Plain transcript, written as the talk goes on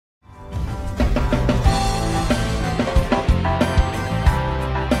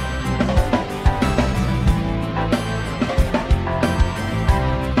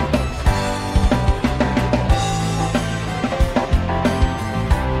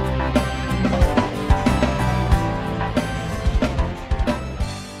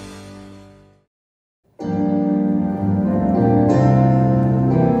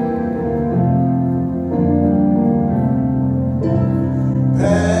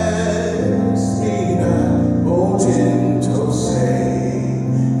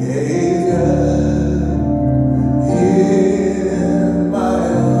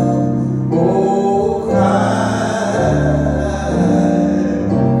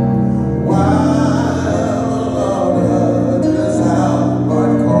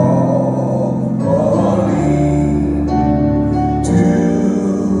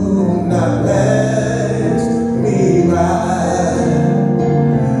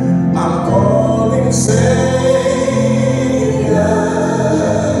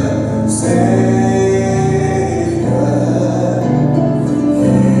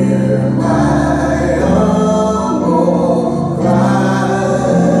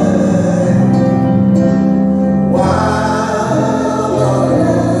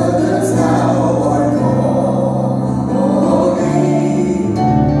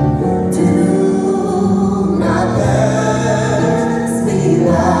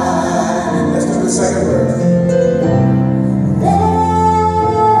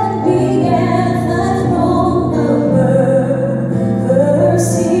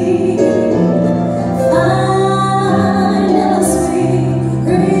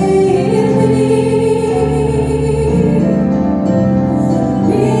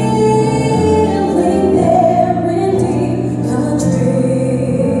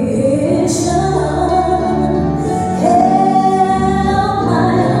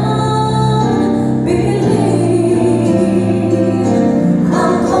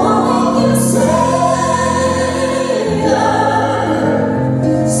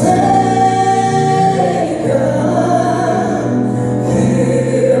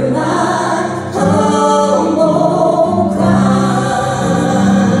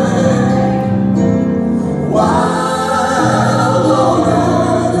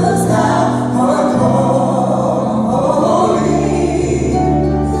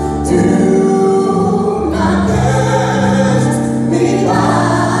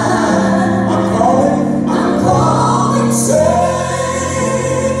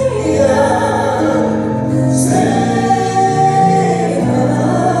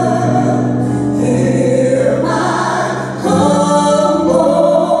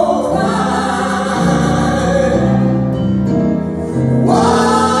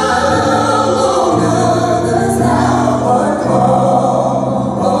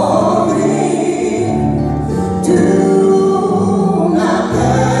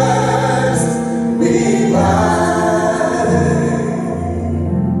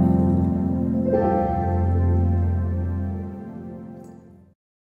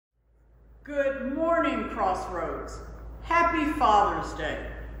Good morning, Crossroads. Happy Father's Day.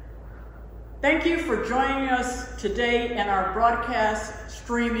 Thank you for joining us today in our broadcast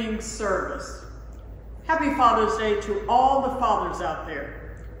streaming service. Happy Father's Day to all the fathers out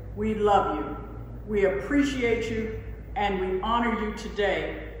there. We love you, we appreciate you, and we honor you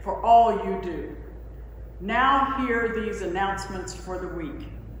today for all you do. Now hear these announcements for the week.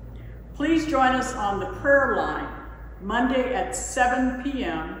 Please join us on the prayer line Monday at 7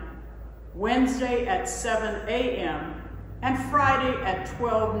 p.m., Wednesday at 7 a.m., and Friday at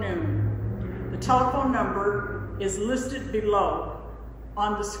 12 noon. The telephone number is listed below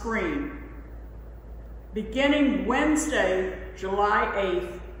on the screen. Beginning Wednesday, July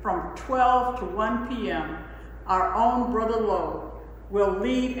 8th, from 12 to 1 p.m., our own Brother Lowe will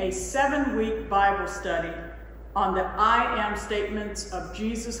lead a 7-week Bible study on the I Am statements of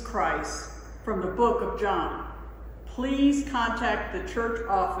Jesus Christ from the book of John. Please contact the church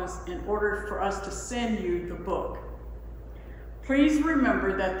office in order for us to send you the book. Please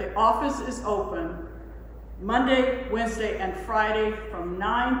remember that the office is open Monday, Wednesday, and Friday from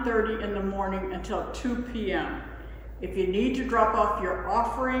 9:30 in the morning until 2 p.m. If you need to drop off your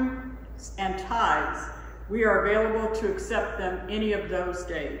offerings and tithes, we are available to accept them any of those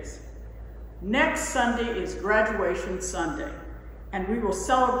days. Next Sunday is Graduation Sunday, and we will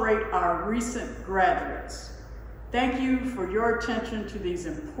celebrate our recent graduates. Thank you for your attention to these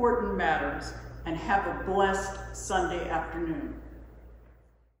important matters, and have a blessed Sunday afternoon.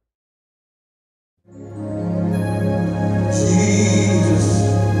 Jesus,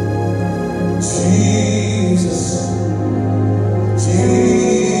 Jesus, Jesus,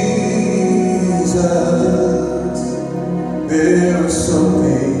 there's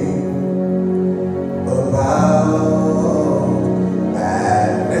something about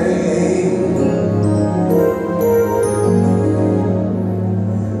that name.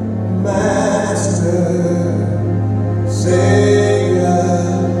 Master, say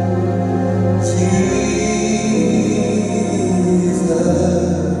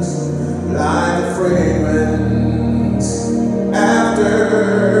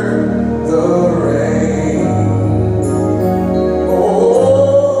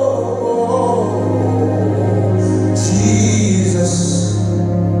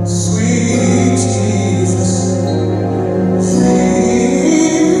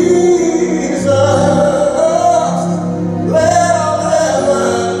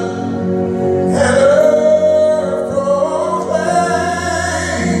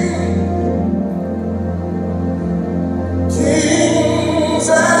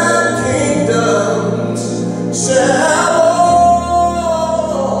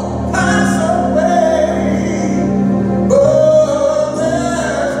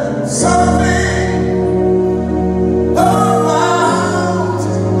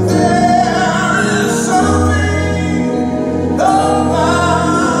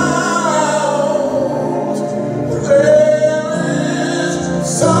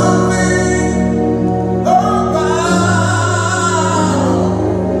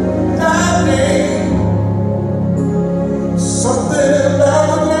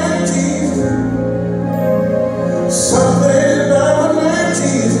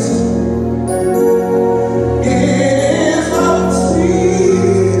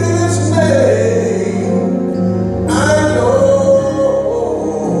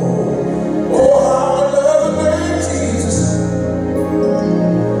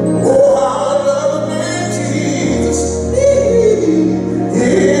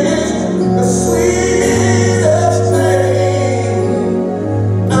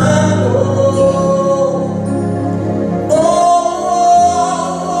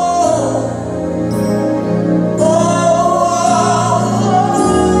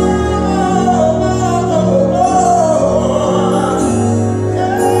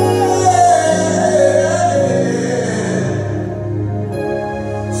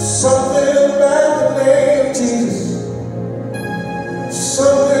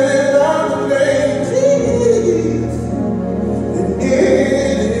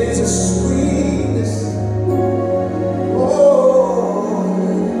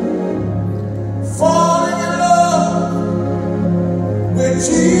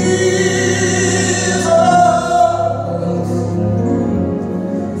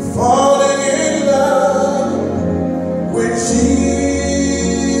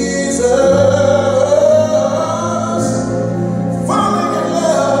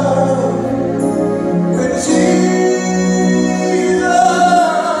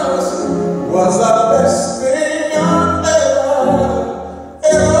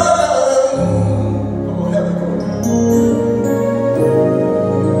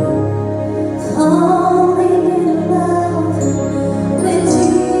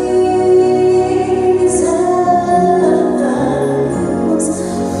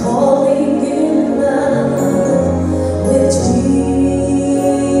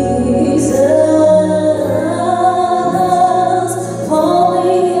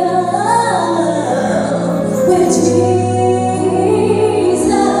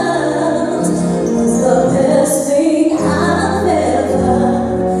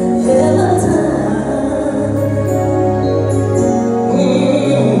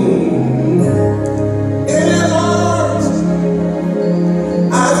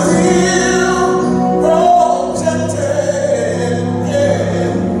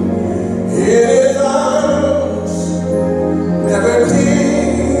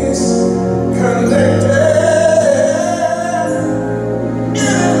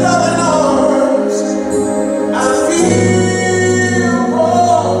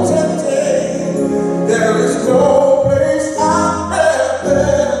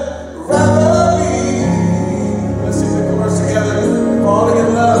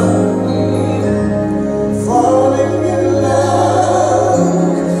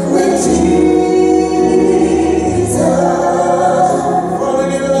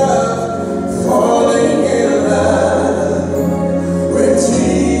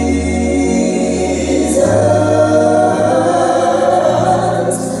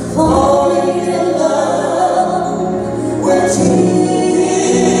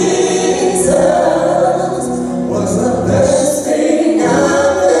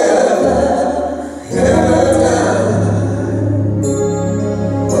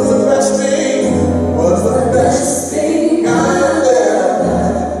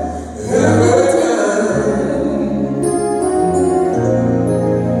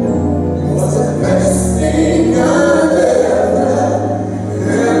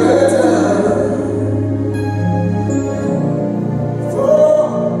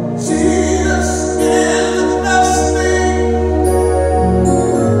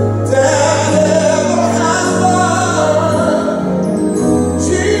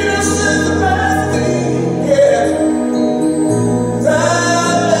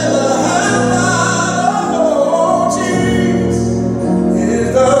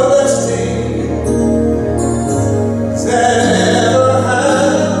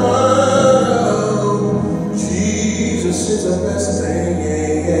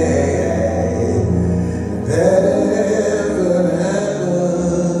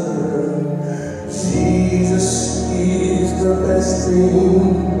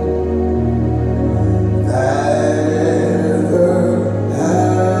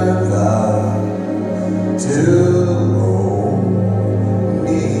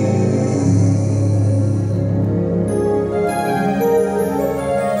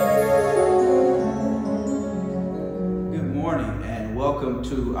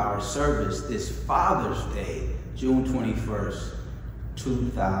Service this Father's Day, June 21st,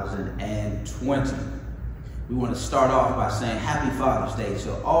 2020. We want to start off by saying Happy Father's Day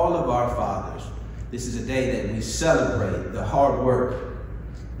to all of our fathers. This is a day that we celebrate the hard work,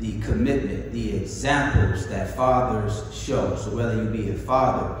 the commitment, the examples that fathers show. So whether you be a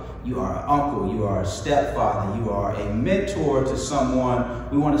father, you are an uncle, you are a stepfather, you are a mentor to someone,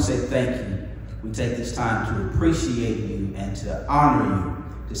 we want to say thank you. We take this time to appreciate you and to honor you,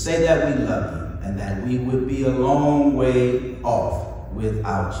 to say that we love you and that we would be a long way off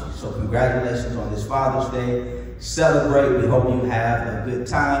without you. So congratulations on this Father's Day. Celebrate. We hope you have a good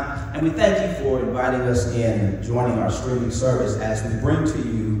time. And we thank you for inviting us in and joining our streaming service as we bring to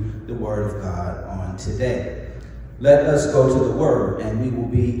you the Word of God on today. Let us go to the Word, and we will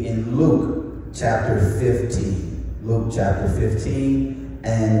be in Luke chapter 15. Luke chapter 15,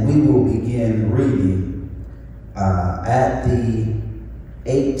 and we will begin reading at the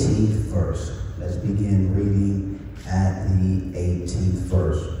 18th verse. Let's begin reading at the 18th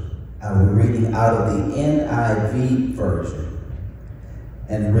verse. I will be reading out of the NIV version.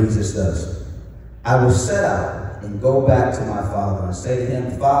 And it reads as thus. I will set out and go back to my father and say to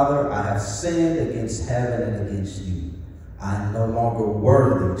him, Father, I have sinned against heaven and against you. I am no longer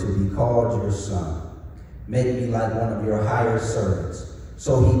worthy to be called your son. Make me like one of your hired servants.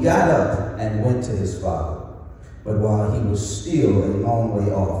 So he got up and went to his father. But while he was still a long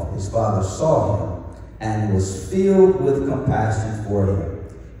way off, his father saw him and was filled with compassion for him.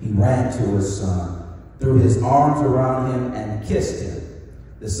 He ran to his son, threw his arms around him, and kissed him.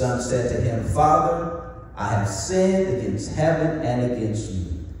 The son said to him, Father, I have sinned against heaven and against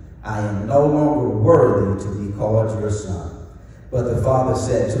you. I am no longer worthy to be called your son. But the father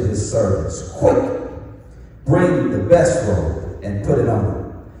said to his servants, Quick, bring the best robe and put it on him.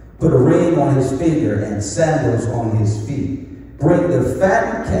 Put a ring on his finger and sandals on his feet. Bring the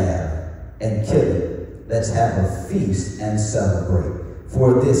fattened calf and kill it. Let's have a feast and celebrate.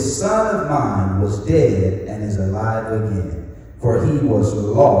 For this son of mine was dead and is alive again. For he was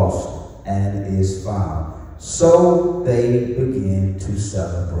lost and is found. So they began to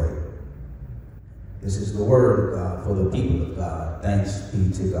celebrate. This is the word of God for the people of God. Thanks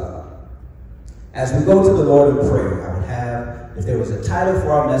be to God. As we go to the Lord in prayer, I would have, if there was a title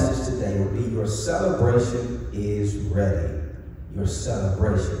for our message today, it would be Your Celebration is Ready. Your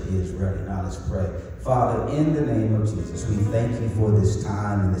celebration is ready. Now let's pray. Father, in the name of Jesus, we thank you for this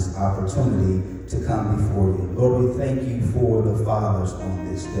time and this opportunity to come before you. Lord, we thank you for the fathers on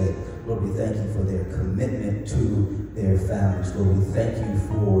this day. Lord, we thank you for their commitment to their families. Lord, we thank you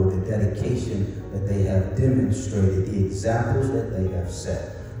for the dedication that they have demonstrated, the examples that they have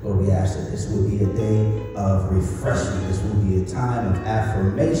set. Lord, we ask that this will be a day of refreshing. This will be a time of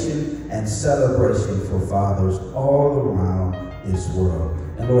affirmation and celebration for fathers all around this world.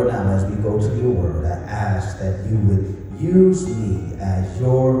 And Lord, now as we go to your word, I ask that you would use me as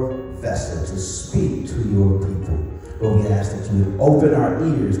your vessel to speak to your people. Lord, we ask that you would open our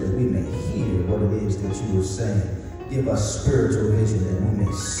ears that we may hear what it is that you are saying. Give us spiritual vision that we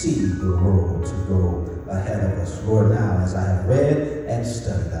may see the road to go ahead of us. Lord, now as I have read and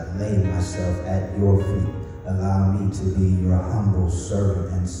studied, I lay myself at your feet. Allow me to be your humble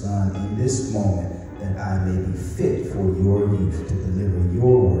servant and son in this moment, that I may be fit for your use to deliver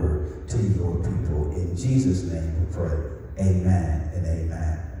your word to your people. In Jesus' name we pray. Amen and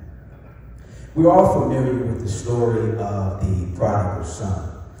amen. We're all familiar with the story of the prodigal son.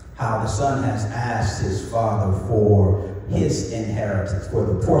 How the son has asked his father for his inheritance, for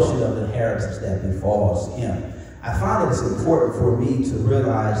the portion of the inheritance that befalls him. I find it is important for me to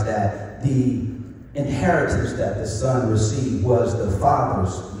realize that the inheritance that the son received was the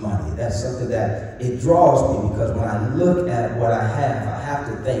father's money. That's something that it draws me, because when I look at what I have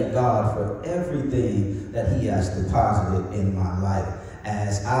to thank God for everything that he has deposited in my life.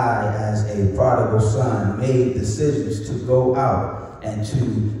 As I, as a prodigal son, made decisions to go out and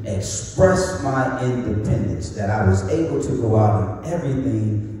to express my independence, that I was able to go out in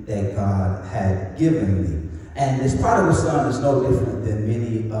everything that God had given me. And this prodigal son is no different than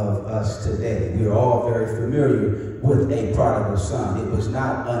many of us today. We are all very familiar with a prodigal son. It was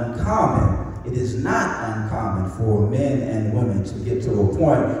not uncommon. It is not uncommon for men and women to get to a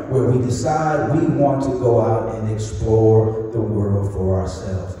point where we decide we want to go out and explore the world for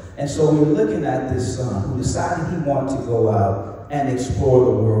ourselves. And so we're looking at this son who decided he wanted to go out and explore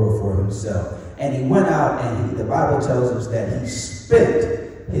the world for himself. And he went out, and the Bible tells us that he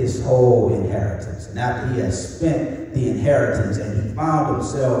spent his whole inheritance. And after he had spent the inheritance and he found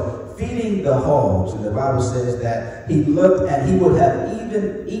himself feeding the hogs, and the Bible says that he looked and he would have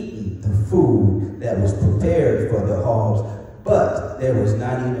even eaten the food that was prepared for the hogs, but there was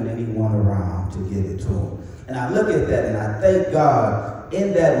not even anyone around to give it to him. And I look at that and I thank God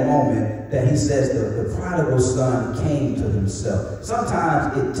in that moment that he says the prodigal son came to himself.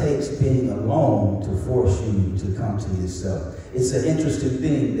 Sometimes it takes being alone to force you to come to yourself. It's an interesting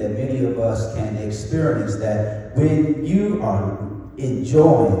thing that many of us can experience, that when you are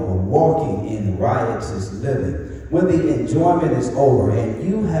enjoying or walking in riotous living, when the enjoyment is over and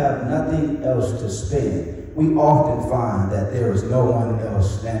you have nothing else to spend, we often find that there is no one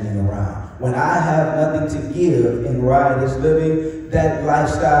else standing around. When I have nothing to give in riotous living, that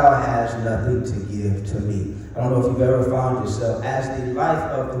lifestyle has nothing to give to me. I don't know if you've ever found yourself as the life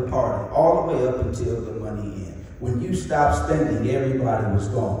of the party, all the way up until the money ends. When you stop spending, everybody was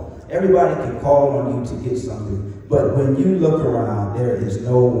gone. Everybody can call on you to get something, but when you look around, there is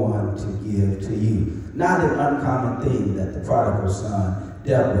no one to give to you. Not an uncommon thing that the prodigal son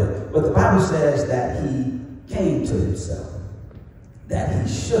dealt with. But the Bible says that he came to himself, that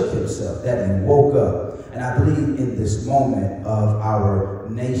he shook himself, that he woke up. And I believe in this moment of our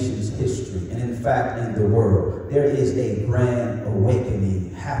nation's history, and in fact in the world, there is a grand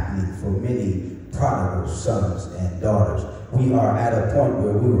awakening happening for many prodigal sons and daughters. We are at a point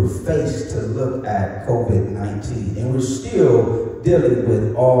where we were faced to look at COVID-19, and we're still dealing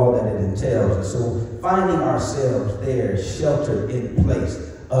with all that it entails. And so finding ourselves there, sheltered in place,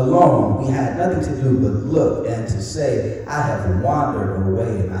 alone, we had nothing to do but look and to say, I have wandered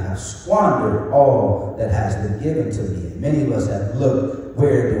away and I have squandered all that has been given to me. And many of us have looked,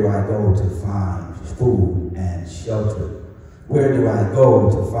 where do I go to find food and shelter? Where do I go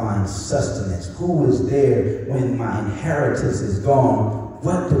to find sustenance? Who is there when my inheritance is gone?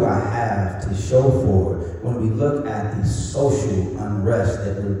 What do I have to show for it? When we look at the social unrest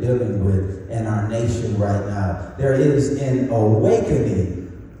that we're dealing with in our nation right now, there is an awakening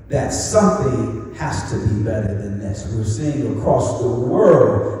that something has to be better than this. We're seeing across the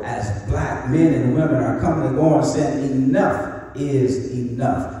world as black men and women are coming and going saying enough is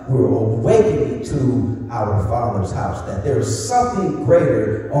enough. We're awakening to our Father's house, that there is something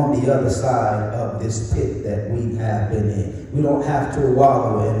greater on the other side of this pit that we have been in. We don't have to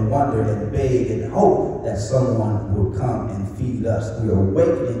wallow and wonder and beg and hope that someone will come and feed us. We're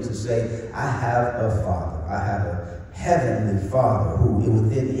awakening to say, I have a Father. I have a Heavenly Father who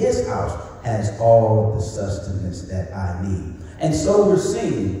within his house has all the sustenance that I need. And so we're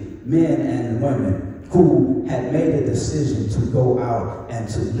seeing men and women who had made a decision to go out and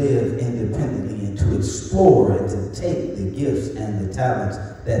to live independently and to explore and to take the gifts and the talents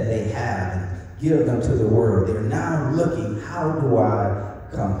that they have and give them to the world. They're now looking, how do I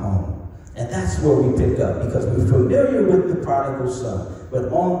come home? And that's where we pick up, because we're familiar with the prodigal son.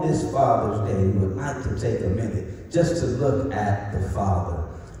 But on this Father's Day, we would like to take a minute just to look at the Father,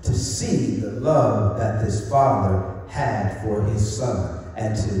 to see the love that this Father had for his Son,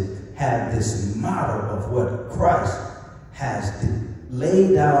 and to have this model of what Christ has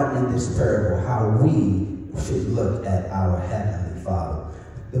laid out in this parable, how we should look at our Heavenly Father.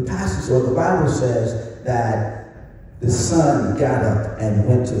 The passage or the Bible says that the son got up and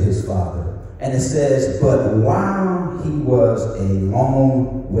went to his father. And it says, but while he was a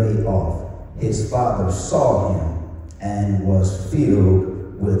long way off, his father saw him and was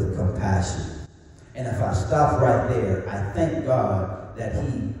filled with compassion. And if I stop right there, I thank God that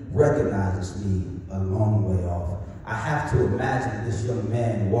he recognizes me a long way off. I have to imagine this young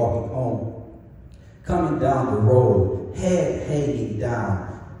man walking home, coming down the road, head hanging down,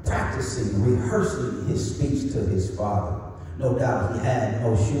 practicing, rehearsing his speech to his father. No doubt he had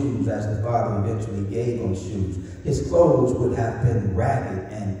no shoes, as the father eventually gave him shoes. His clothes would have been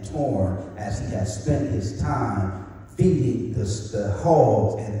ragged and torn as he had spent his time feeding the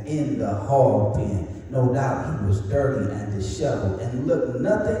hogs and in the hog pen. No doubt he was dirty and disheveled and looked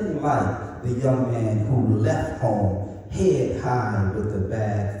nothing like the young man who left home head high with a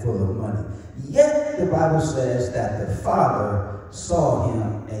bag full of money. Yet the Bible says that the father saw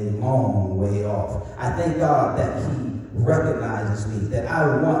him a long way off. I thank God that he recognizes me, that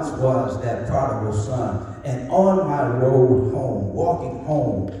I once was that prodigal son, and on my road home, walking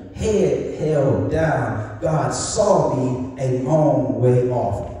home, head held down, God saw me a long way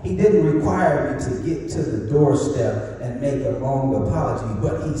off. He didn't require me to get to the doorstep and make a long apology,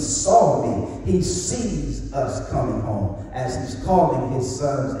 but he saw me. He sees us coming home. As he's calling his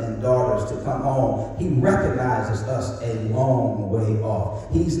sons and daughters to come home, he recognizes us a long way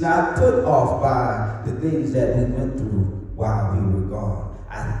off. He's not put off by the things that we went through while we were gone.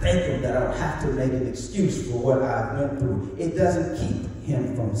 I thank him that I don't have to make an excuse for what I went through. It doesn't keep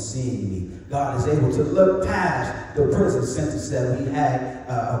him from seeing me. God is able to look past the prison sentence that we had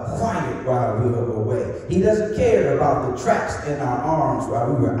acquired while we were away. He doesn't care about the tracks in our arms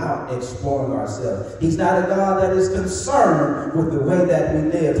while we were out exploring ourselves. He's not a God that is concerned with the way that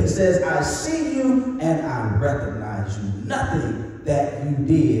we live. He says, I see you and I recognize you. Nothing that you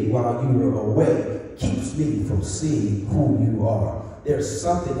did while you were away keeps me from seeing who you are. There's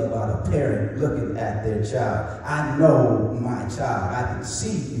something about a parent looking at their child. I know my child. I can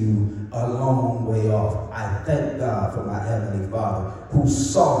see you a long way off. I thank God for my Heavenly Father who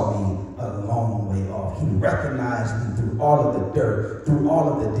saw me a long way off. He recognized me through all of the dirt, through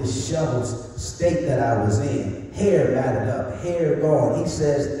all of the disheveled state that I was in. Hair matted up, hair gone. He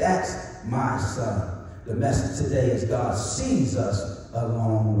says, that's my son. The message today is God sees us a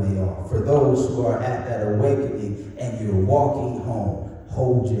long way off. For those who are at that awakening and you're walking home,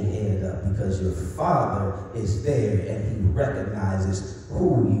 hold your head up, because your Father is there and he recognizes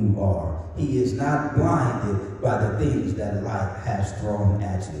who you are. He is not blinded by the things that life has thrown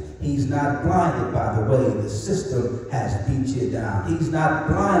at you. He's not blinded by the way the system has beat you down. He's not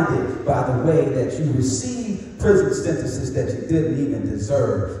blinded by the way that you receive prison sentences that you didn't even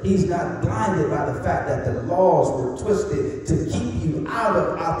deserve. He's not blinded by the fact that the laws were twisted to keep you out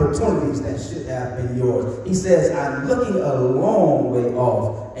of opportunities that should have been yours. He says, I'm looking a long way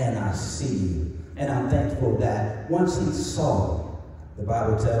off and I see you. And I'm thankful that once he saw The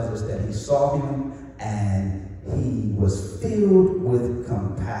Bible tells us that he saw him and he was filled with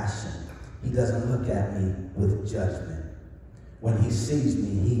compassion. He doesn't look at me with judgment. When he sees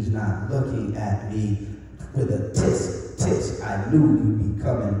me, he's not looking at me with a tisk. I knew you'd be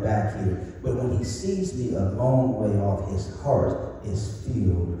coming back here. But when he sees me a long way off, his heart is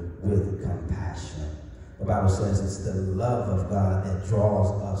filled with compassion. The Bible says it's the love of God that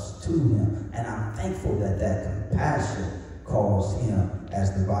draws us to him. And I'm thankful that that compassion caused him,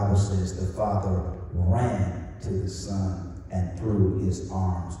 as the Bible says, the Father ran to the Son and threw his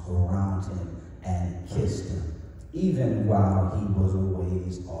arms around him and kissed him, even while he was a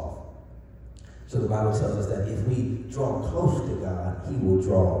ways off. So the Bible tells us that if we draw close to God, he will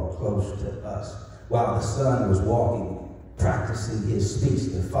draw close to us. While the Son was walking, practicing his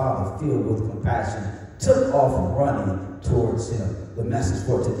speech, the Father, filled with compassion, took off running towards him. The message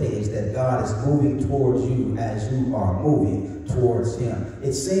for today is that God is moving towards you as you are moving towards him.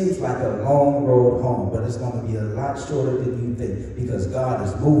 It seems like a long road home, but it's going to be a lot shorter than you think, because God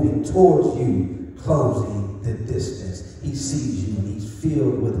is moving towards you, closing the distance. He sees you and he's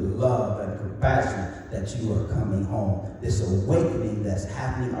filled with love and compassion that you are coming home. This awakening that's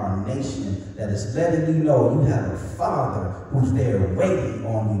happening in our nation that is letting you know you have a Father who's there waiting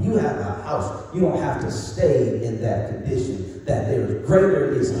on you. You have a house. You don't have to stay in that condition. That there's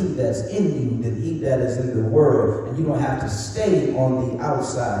greater is he that's in you than he that is in the world. And you don't have to stay on the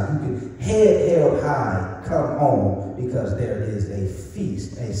outside. You can head held high, come home, because there is a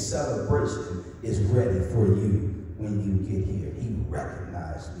feast, a celebration is ready for you when you get here. He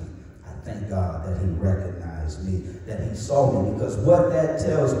recognized me. Thank God that he recognized me, that he saw me, because what that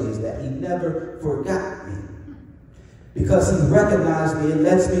tells me is that he never forgot me. Because he recognized me, it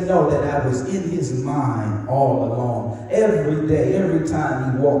lets me know that I was in his mind all along. Every day, every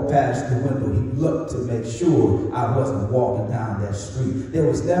time he walked past the window, he looked to make sure I wasn't walking down that street. There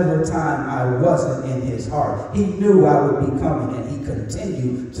was never a time I wasn't in his heart. He knew I would be coming, and he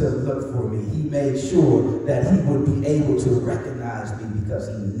continued to look for me. He made sure that he would be able to recognize me, because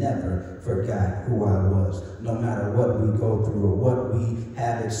he never forgot who I was. No matter what we go through or what we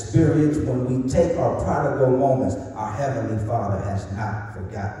have experienced, when we take our prodigal moments, our Heavenly Father has not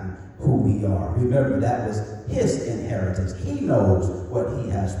forgotten who we are. Remember, that was his inheritance. He knows what he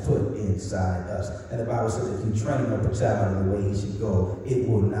has put inside us. And the Bible says if you train up a child in the way he should go, it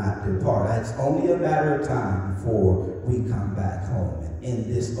will not depart. It's only a matter of time before we come back home. And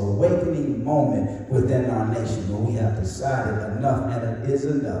in this awakening moment within our nation, where we have decided enough and it is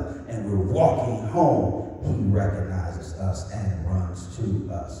enough, and we're walking home, he recognizes us and runs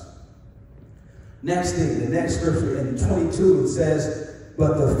to us. Next thing, the next scripture in 22, it says,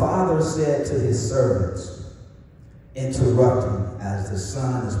 but the Father said to his servants, interrupting as the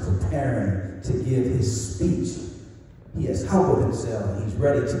Son is preparing to give his speech. He has humbled himself and he's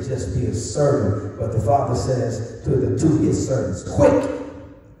ready to just be a servant. But the Father says to his servants, quick,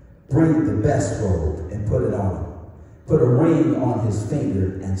 bring the best robe and put it on him. Put a ring on his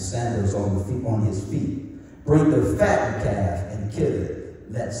finger and sandals on his feet. Bring the fattened calf and kill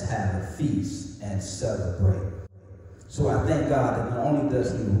it. Let's have a feast and celebrate. So I thank God that not only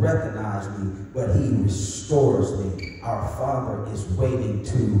does he recognize me, but he restores me. Our Father is waiting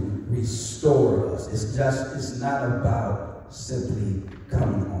to restore us. It's not about simply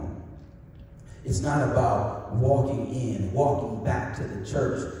coming home. It's not about walking back to the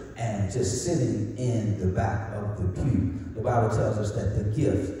church and just sitting in the back of the pew. The Bible tells us that the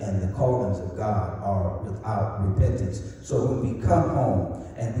gift and the callings of God are without repentance. So when we come home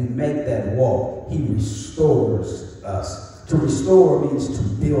and we make that walk, he restores us. To restore means to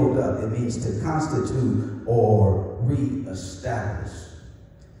build up. It means to constitute or reestablish.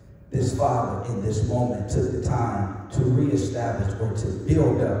 This Father in this moment took the time to reestablish or to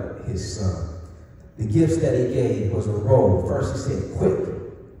build up his Son. The gifts that he gave was a robe. First he said, quick,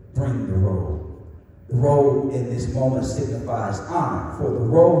 bring the robe. The robe in this moment signifies honor, for the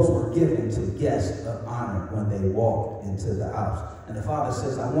robes were given to guests of honor when they walked into the house. And the Father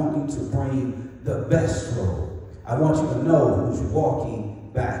says, I want you to bring the best robe. I want you to know who's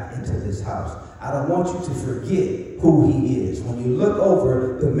walking back into this house. I don't want you to forget who he is. When you look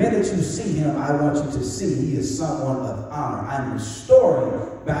over, the minute you see him, I want you to see he is someone of honor. I'm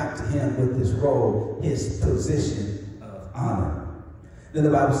restoring back to him with this robe his position of honor. Then the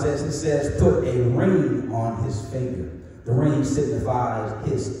Bible says, it says, put a ring on his finger. The ring signifies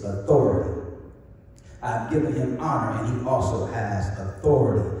his authority. I've given him honor, and he also has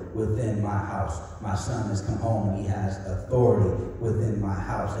authority within my house. My son has come home, and he has authority within my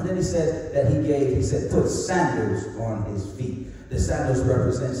house. And then he said that he said, put sandals on his feet. The sandals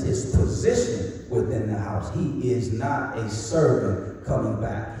represents his position within the house. He is not a servant, coming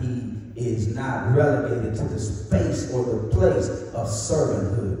back. He is not relegated to the space or the place of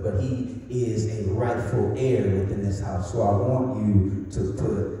servanthood, but he is a rightful heir within this house. So I want you to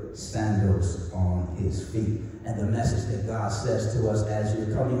put sandals on his feet. And the message that God says to us as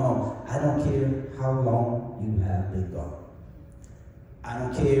you're coming home, I don't care how long you have been gone. I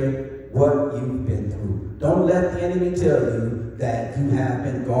don't care what you've been through. Don't let the enemy tell you that you have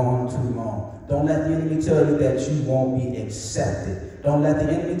been gone too long. Don't let the enemy tell you that you won't be accepted. Don't let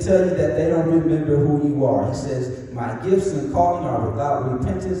the enemy tell you that they don't remember who you are. He says, my gifts and calling are without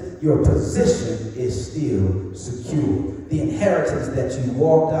repentance. Your position is still secure. The inheritance that you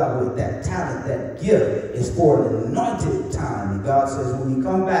walked out with, that talent, that gift, is for an anointed time. And God says, when you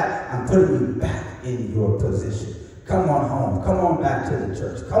come back, I'm putting you back in your position. Come on home. Come on back to the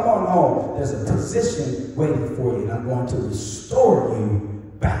church. Come on home. There's a position waiting for you, and I'm going to restore you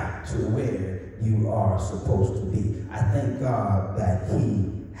back to where you are supposed to be. I thank God that he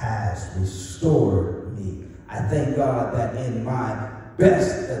has restored me. I thank God that in my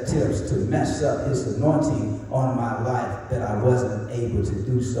best attempts to mess up his anointing on my life, that I wasn't able to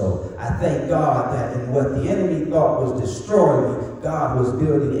do so. I thank God that in what the enemy thought was destroying me, God was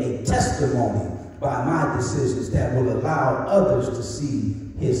building a testimony by my decisions that will allow others to see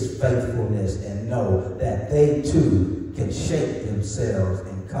his faithfulness and know that they too can shake themselves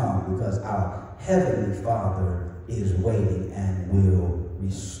and come, because our Heavenly Father is waiting and will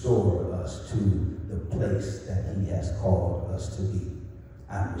restore us to the place that he has called us to be.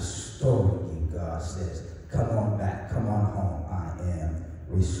 I'm restoring you, God says. Come on back, come on home. I am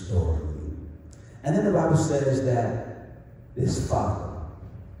restoring you. And then the Bible says that this father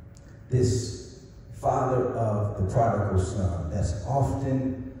of the prodigal son, that's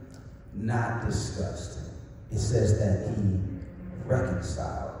often not discussed. It says that he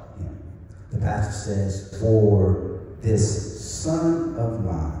reconciled him. The passage says, for this son of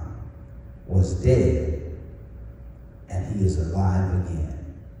mine was dead, and he is alive again.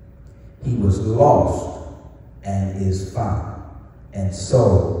 He was lost and is found. And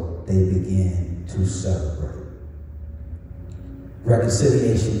so they begin to celebrate.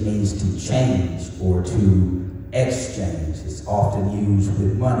 Reconciliation means to change or to exchange. It's often used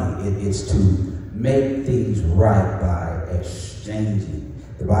with money. It's to make things right by exchanging.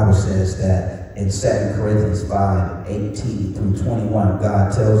 The Bible says that in 2 Corinthians 5:18 through 21,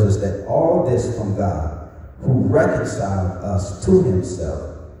 God tells us that all this from God, who reconciled us to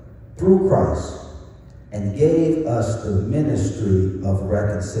himself through Christ and gave us the ministry of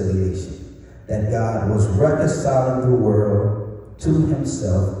reconciliation, that God was reconciling the world to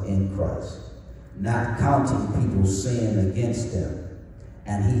himself in Christ, not counting people's sin against them.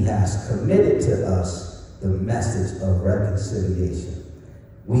 And he has committed to us the message of reconciliation.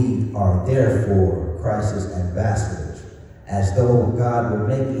 We are therefore Christ's ambassadors, as though God were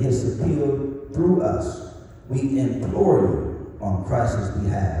making his appeal through us. We implore you on Christ's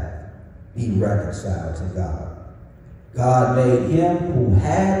behalf, be reconciled to God. God made him who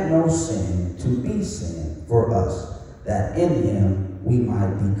had no sin to be sin for us, that in him we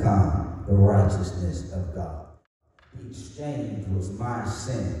might become the righteousness of God. The exchange was my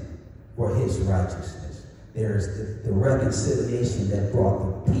sin for his righteousness. There's the reconciliation that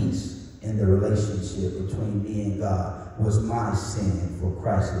brought the peace in the relationship between me and God was my sin for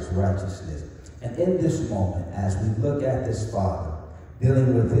Christ's righteousness. And in this moment, as we look at this father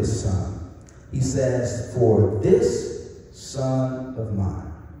dealing with his son, he says, for this son of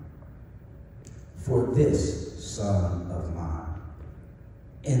mine, for this son of mine.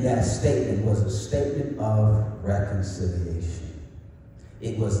 In that statement was a statement of reconciliation.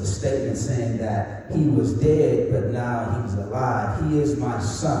 It was a statement saying that he was dead, but now he's alive. He is my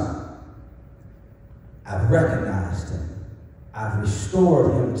son. I've recognized him. I've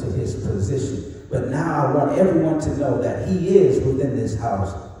restored him to his position. But now I want everyone to know that he is within this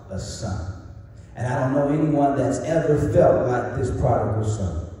house a son. And I don't know anyone that's ever felt like this prodigal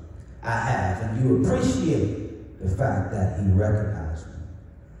son. I have, and you appreciate the fact that he recognized me.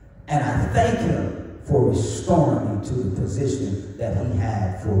 And I thank him for restoring me to the position that he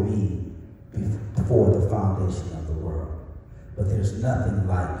had for me before the foundation of the world. But there's nothing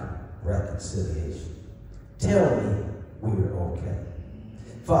like reconciliation. Tell me we're okay.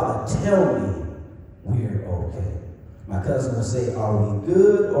 Father, tell me we're okay. My cousin will say, are we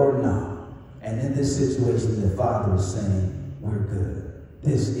good or not? And in this situation, the father is saying, we're good.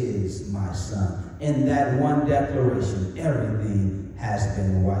 This is my son. In that one declaration, everything has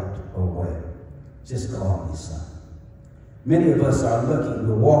been wiped away. Just call me son. Many of us are looking,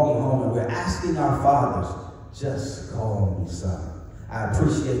 we're walking home, and we're asking our fathers, just call me son. I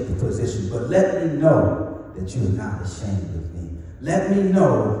appreciate the position, but let me know that you're not ashamed of me. Let me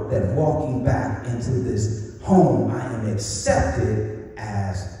know that walking back into this home, I am accepted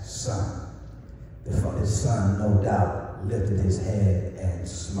as son. The son, no doubt, lifted his head and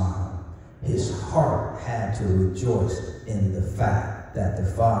smiled. His heart had to rejoice in the fact that the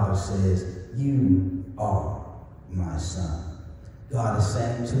father says, "You are my son." God is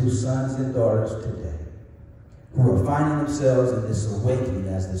saying to sons and daughters today who are finding themselves in this awakening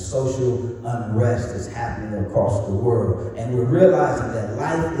as the social unrest is happening across the world, and we're realizing that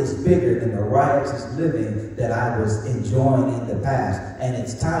life is bigger than the riotous living that I was enjoying in the past, and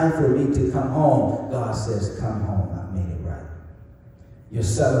it's time for me to come home. God says, come home. I've made it right. Your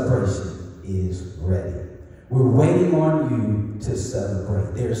celebration is ready. We're waiting on you to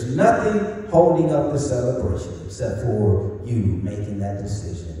celebrate. There's nothing holding up the celebration except for you making that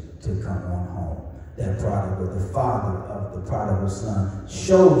decision to come on home. That prodigal, the father of the prodigal son,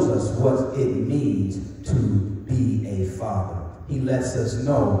 shows us what it means to be a father. He lets us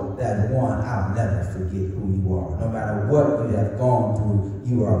know that, one, I'll never forget who you are. No matter what you have gone through,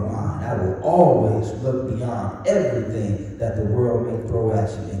 you are mine. I will always look beyond everything that the world may throw at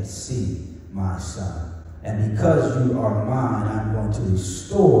you and see my son. And because you are mine, I'm going to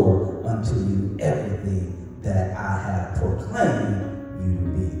restore unto you everything that I have proclaimed you to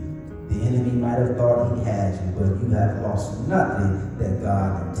be. The enemy might have thought he had you, but you have lost nothing that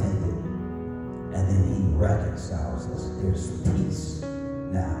God intended. And then he reconciles us. There's peace.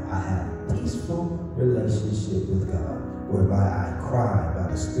 Now I have a peaceful relationship with God, whereby I cry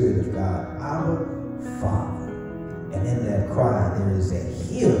by the Spirit of God, our Father. And in that cry, there is a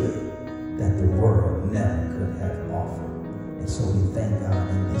healing that the world never could have offered. And so we thank God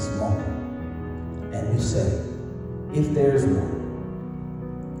in this moment. And we say, if there's one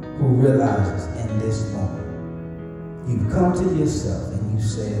who realizes in this moment, you've come to yourself and you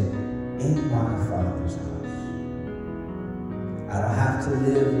said, in my Father's house, I don't have to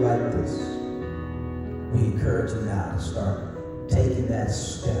live like this. We encourage you now to start taking that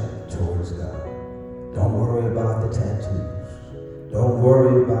step towards God. Don't worry about the tattoos. Don't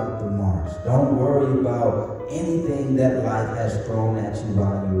worry about the marks. Don't worry about anything that life has thrown at you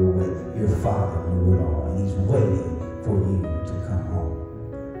while you were away. Your Father knew it all, and he's waiting for you to come home.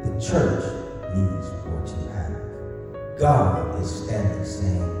 The church needs what you have. God is standing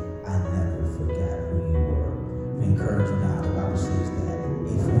saying, I never forgot who you were. We encourage you now. The Bible says that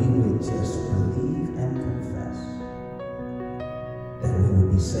if we would just believe and confess, that we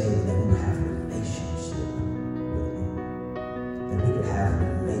would be saved, that we would have a relationship with him, that we could have a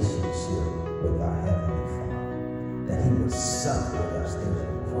relationship with our Heavenly Father, that he would sup with us. There's a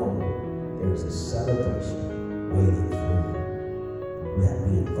growth, there's a celebration waiting for you. That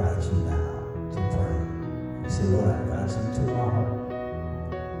we invite you now to pray. You say, Lord, I invite you to my heart.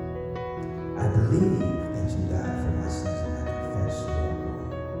 I believe that you died for my sins, and I confess you are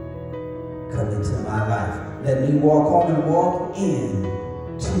Lord. Come into my life. Let me walk home and walk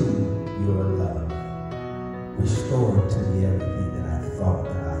into your love. Restore to me everything that I thought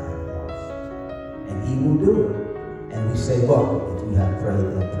that I had lost. And he will do it. And we say, welcome. If you have prayed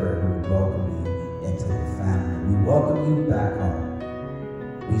that prayer, we welcome you into the family. We welcome you back home.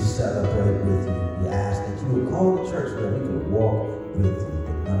 We celebrate with you. We ask that you would call the church where we could walk with you.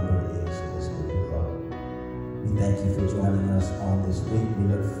 The number is listed below. We thank you for joining us on this week. We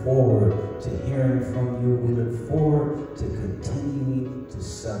look forward to hearing from you. We look forward to continuing to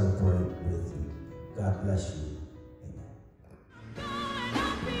celebrate with you. God bless you.